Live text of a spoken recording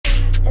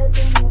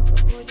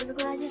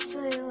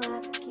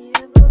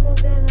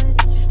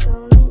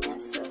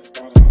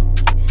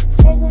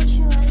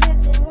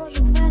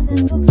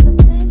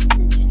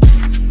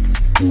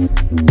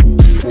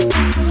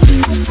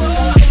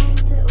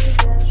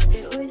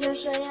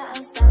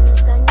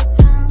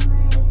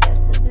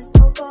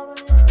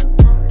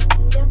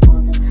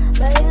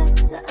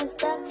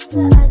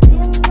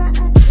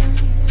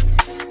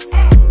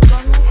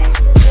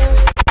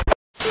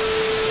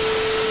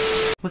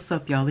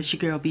What's up, y'all? It's your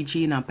girl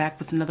BG, and I'm back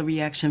with another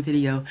reaction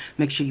video.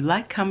 Make sure you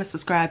like, comment,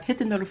 subscribe, hit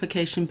the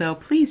notification bell.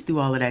 Please do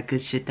all of that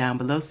good shit down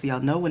below so y'all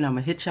know when I'm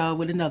gonna hit y'all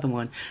with another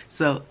one.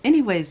 So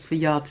anyways, for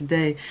y'all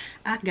today,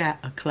 I got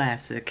a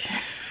classic.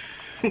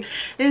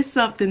 It's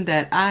something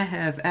that I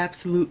have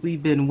absolutely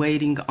been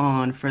waiting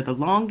on for the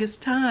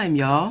longest time,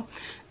 y'all.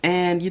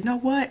 And you know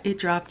what? It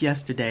dropped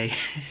yesterday.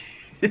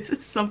 This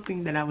is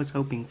something that I was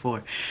hoping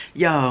for.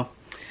 Y'all,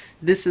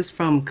 this is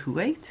from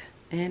Kuwait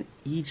and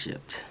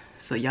Egypt.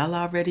 So y'all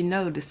already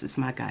know this is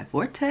my guy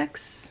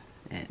VORTEX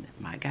and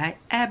my guy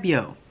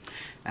ABYUSIF.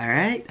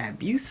 Alright,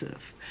 ABYUSIF.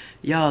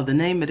 Y'all, the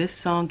name of this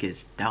song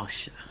is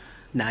DAWSHA.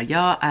 Now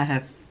y'all, I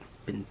have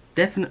been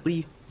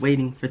definitely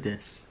waiting for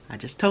this. I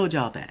just told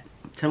y'all that.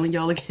 I'm telling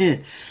y'all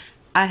again.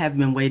 I have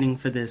been waiting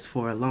for this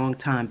for a long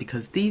time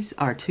because these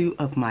are two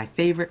of my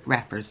favorite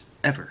rappers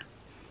ever.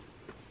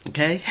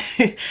 Okay?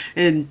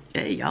 And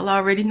hey, y'all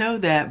already know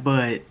that,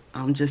 but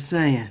I'm just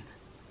saying.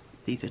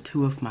 These are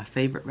two of my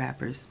favorite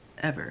rappers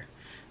ever.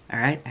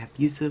 Alright,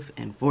 ABYUSIF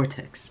and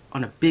VORTEX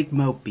on a BIG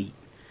MOE beat.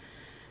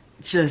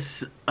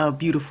 Just a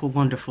beautiful,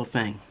 wonderful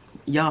thing.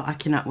 Y'all, I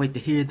cannot wait to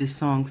hear this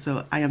song,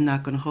 so I am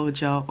not going to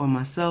hold y'all or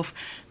myself.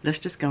 Let's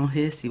just go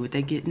ahead and see what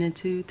they're getting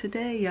into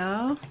today,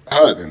 y'all.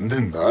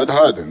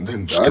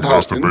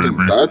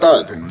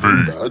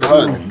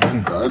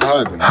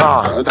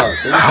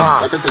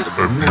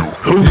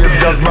 جيب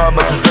جزمة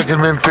بس مش فاكر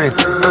من فين.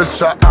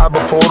 الشقة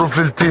بفوره في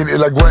التين،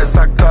 الأجواء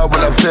ساكتة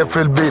والأمسية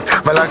في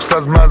البيت. ملكش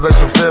لازمة زي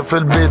شمسية في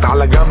البيت.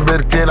 على جنب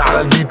ركين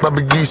على البيت ما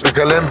بتجيش.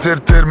 كلام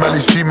ترتر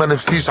ماليش فيه ما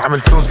نفسيش. عامل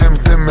فلوس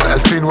يمسم من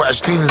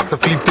 2020 لسه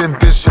فيه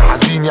بتنتش. يا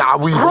حزين يا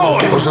عويل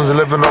موشنز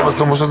 11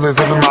 بس موشن زي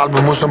 7 مع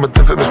البروموشن.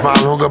 بتفق مش مع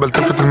الهوجة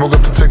بلتفت. الموجة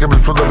بتتركب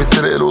الفلوجة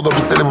بيتسرق الأوضة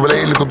بتتقلب.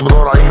 وبلاقي اللي كنت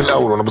بدور عليه من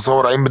الأول. وأنا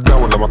بصور عين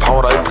بتدون لما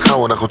تحور عيب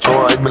تخون. آخد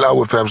شاور عيد من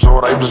الأول فاهم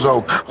شاور عيد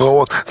بجوك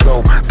غوط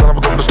سوم. سنة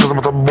بطبش كذا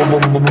مطب بوم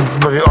بوم في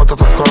دماغي قطع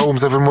تذكرة.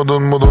 ومسافر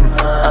مدن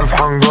ألف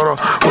حنجرة.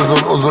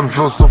 أذن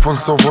فلوس سفن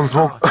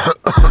سموك.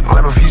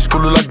 على مفيش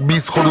كله لك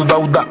بيس خده ده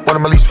وده. وأنا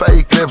ماليش في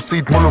أي كلاب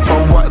صيت مولو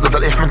فوق. ده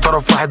تلقيح من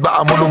طرف واحد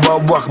بقى مولو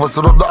بوخ. بس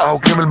الرد أهو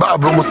كمل بقى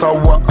برومو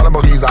سوق. أنا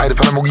بغيظ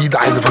عارف أنا مجيد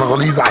عازف أنا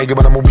غليظ عاجب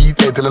أنا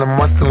مبيد قاتل أنا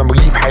ممثل أنا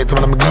بجيب حياتي.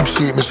 أنا بجيب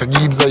شيء مش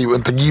هجيب زيه.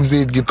 أنت جيب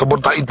زيت جيت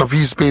طبرت عقيد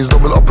مفيش سبيس.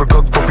 دوبل أبر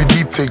كات كوبي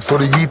ديب فيك.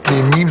 سوري جيت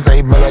ليه ميم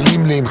زعيب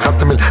ملاليم ليه.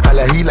 مختم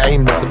الهلاهيل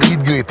عين بس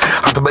بإيد جريت.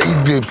 هتبقى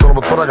إيد جريبس وأنا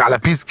بتفرج على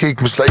بيس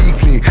كيك. مش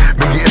لاقيك ليه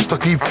بيجي قشطة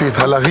كيف فيت.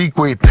 هلاغيك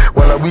ويت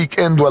ولا ويك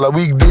إند ولا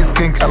ويك ديز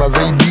كينك. أنا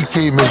زي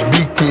بيكي مش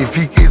بيكي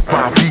فيك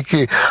اسمع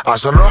فيكي.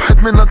 عشان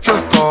راحت منك يا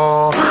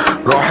اسطى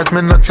راحت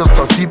منك يا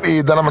اسطى. سيب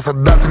ايه ده انا ما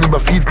صدقت اني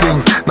بفيد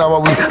ثينجز.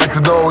 نواوي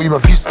اكتداوي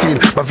مفيش سكيل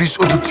مفيش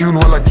اوتو تيون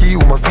ولا كي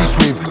ومفيش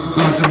ويف.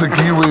 لسه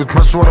كلير ويف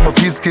تمشي وانا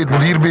بطير سكيت.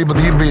 مدير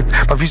بيت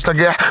مفيش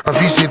نجاح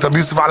مفيش شيء. طب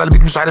يوسف على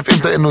البيت مش عارف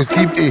امتى انه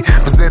يسيب ايه.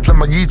 بالذات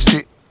لما جيت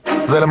شيء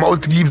زي لما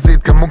قلت جيب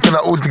زيت. كان ممكن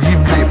اقول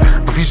تجيب فيب.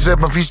 مفيش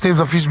راب مفيش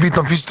نيمز مفيش بيت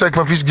مفيش تراك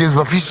مفيش جيمز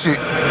مفيش شيء.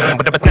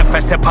 بدي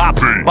بتنفس هيب هوب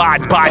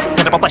بعد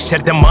كده بطشر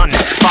دمان.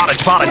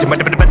 فارج ما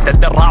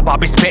بتبدل الرابع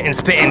بسبين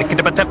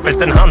كده بتفل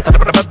تنهان. ترى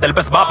ببدل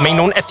بس باب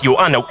مينون اثيو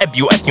انا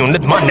وابيو اثيو.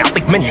 ندمان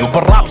نعطيك منيو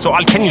بالراب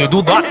سؤال كان يو دو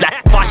ذات. لا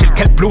فاشل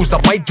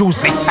كالبلوزر ما يجوز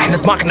لي. احنا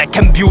دماغنا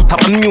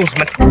كمبيوتر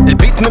اميوزمنت.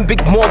 البيت من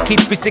بيج مو اكيد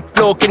في سيك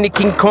فلو. كني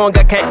كينج كونج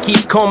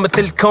اكيد كوم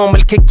مثل كوم.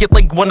 الكيك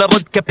يطق وانا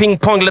رد كبينج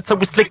بونج. لا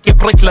تسوي سليك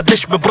بريك لا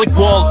تدش ببريك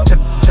وول.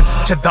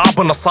 كذاب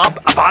ونصاب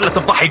افعاله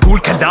تفضح يقول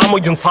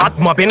كلامه ينصاد.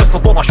 ما بين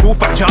السطور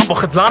اشوف اعجاب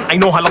وخذلان.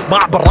 عينوها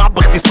الاطباع بالراب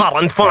باختصار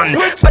انفان.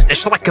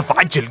 بلش ركض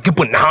عجل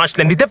قبل نهاش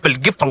لاني دفل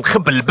قفل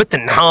خبل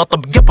بتنحاط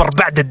بقبر.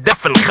 بعد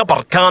الدفن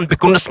خبر كان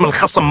بيكون اسم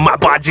الخصم مع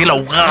باجي لو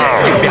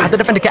غاب. بهذا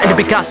دفن كاني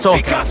بيكاسو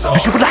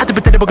بشوف لحد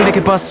بتدري بقول لك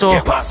باسو.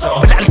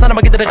 بالعكس انا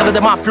ما قدر يغرد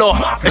مع فلو.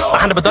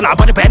 اسمع انا بدون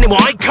عبالي باني مو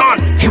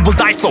ايكون. هي ويل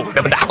داي سلو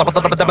لما حط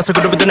بضرب بدل ما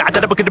سجلوا بدون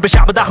عدد. بكل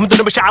بشعب داهم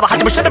بدون بشعر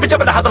حاجه مش انا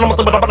بجبل. هذا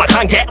المنطق برا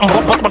خان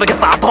مربط بدي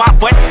اقطع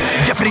اطراف.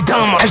 جفري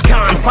دامر هل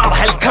كان صار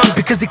هل كان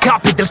بيكز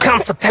كابيد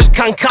الكونسبت. هل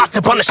كان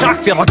كاتب انا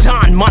شاك في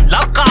رجان مان. لا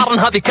تقارن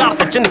هذه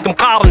كارثه جنك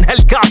مقارن. هل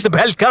كاتب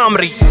هل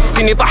كامري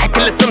سيني ضحك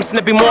كل سمس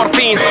نبي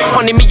مورفين.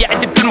 فاني 100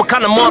 عندي بكل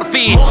مكان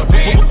مورفين.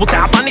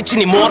 وتعطاني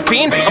جيني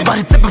مورفين.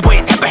 الظهر تسبب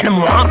ويتحب احنا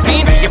مو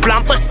عارفين. يا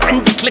فلان طس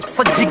عندك لك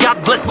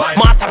صدقات بلس.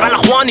 ما اسحب على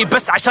اخواني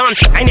بس عشان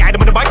عيني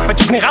عاد من بايك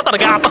بتشوفني غدر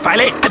قاعد اطف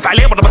عليه طف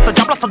عليه. وانا بس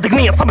اجاب له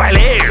صدقني انصب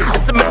عليه.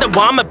 اسم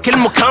الدوامه بكل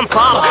مكان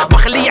صار.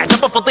 بخليه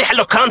يعجبه فضيحه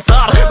لو كان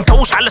صار.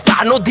 مكوش على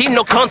ساحه نو دين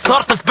نو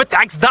كونسرت. اثبت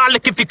عكس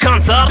ذلك if you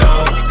can't صار.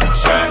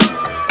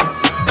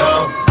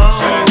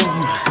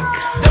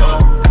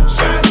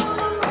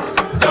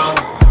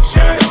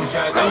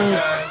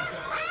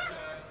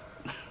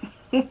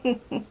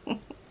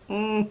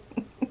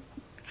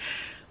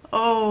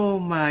 Oh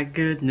my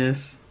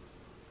goodness.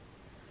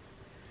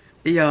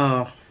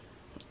 Y'all,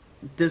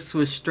 this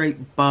was straight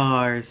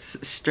bars,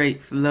 straight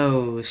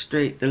flow,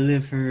 straight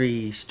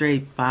delivery,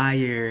 straight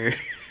fire.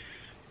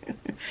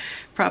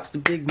 Props to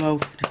Big MOE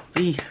for the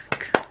beat.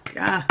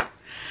 God.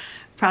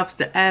 Props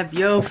to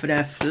ABYUSIF for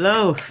that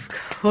flow, of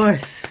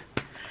course.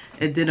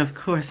 And then of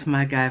course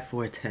my guy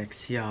VORTEX,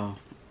 y'all.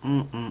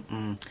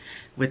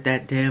 With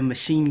that damn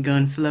machine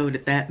gun flow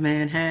that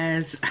man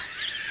has.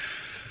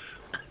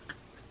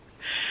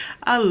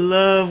 I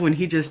love when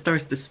he just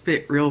starts to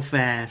spit real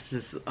fast.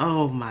 Just,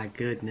 oh my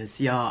goodness,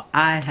 y'all.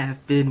 I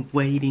have been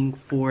waiting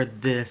for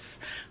this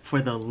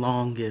for the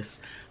longest.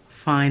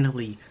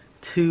 Finally,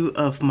 two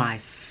of my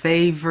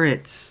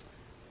favorites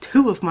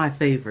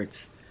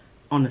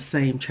on the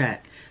same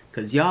track.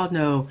 Because y'all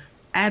know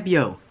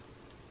Abyo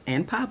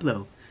and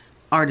Pablo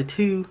are the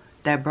two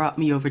that brought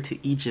me over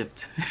to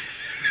Egypt.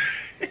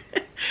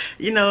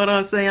 You know what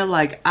I'm saying?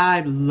 Like,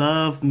 I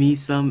love me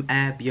some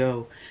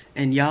Abyo.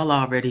 And y'all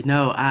already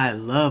know I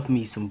love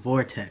me some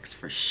Vortex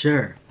for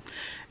sure.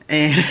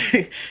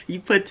 And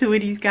you put two of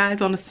these guys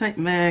on the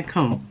same, man,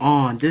 come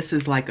on. This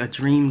is like a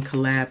dream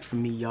collab for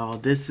me, y'all.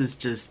 This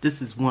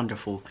is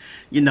wonderful.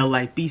 You know,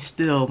 like, be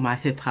still my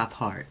hip hop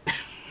heart.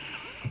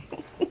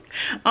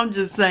 I'm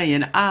just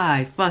saying,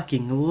 I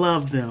fucking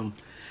love them.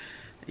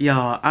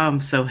 Y'all,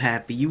 I'm so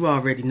happy. You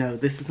already know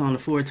this is on the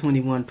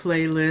 421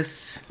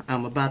 playlist.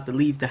 I'm about to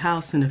leave the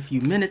house in a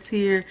few minutes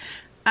here.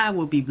 I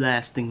will be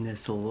blasting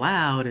this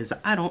loud as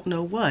I don't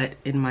know what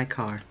in my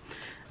car,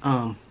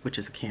 which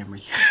is a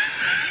Camry.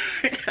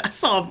 I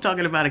saw him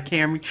talking about a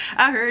Camry.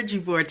 I heard you,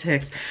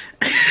 Vortex.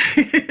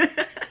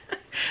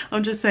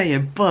 I'm just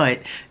saying,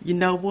 but you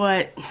know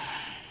what?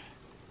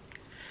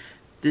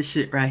 This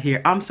shit right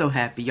here, I'm so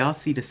happy. Y'all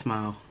see the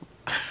smile.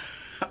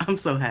 I'm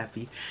so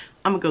happy.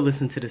 I'm gonna go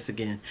listen to this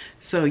again.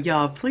 So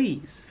y'all,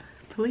 please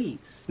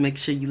make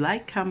sure you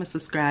like, comment,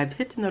 subscribe,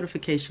 hit the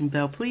notification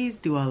bell. Please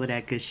do all of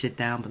that good shit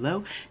down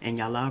below. And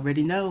y'all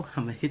already know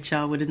I'm gonna hit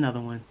y'all with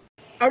another one.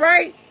 All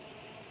right,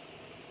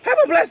 have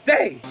a blessed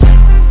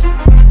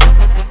day.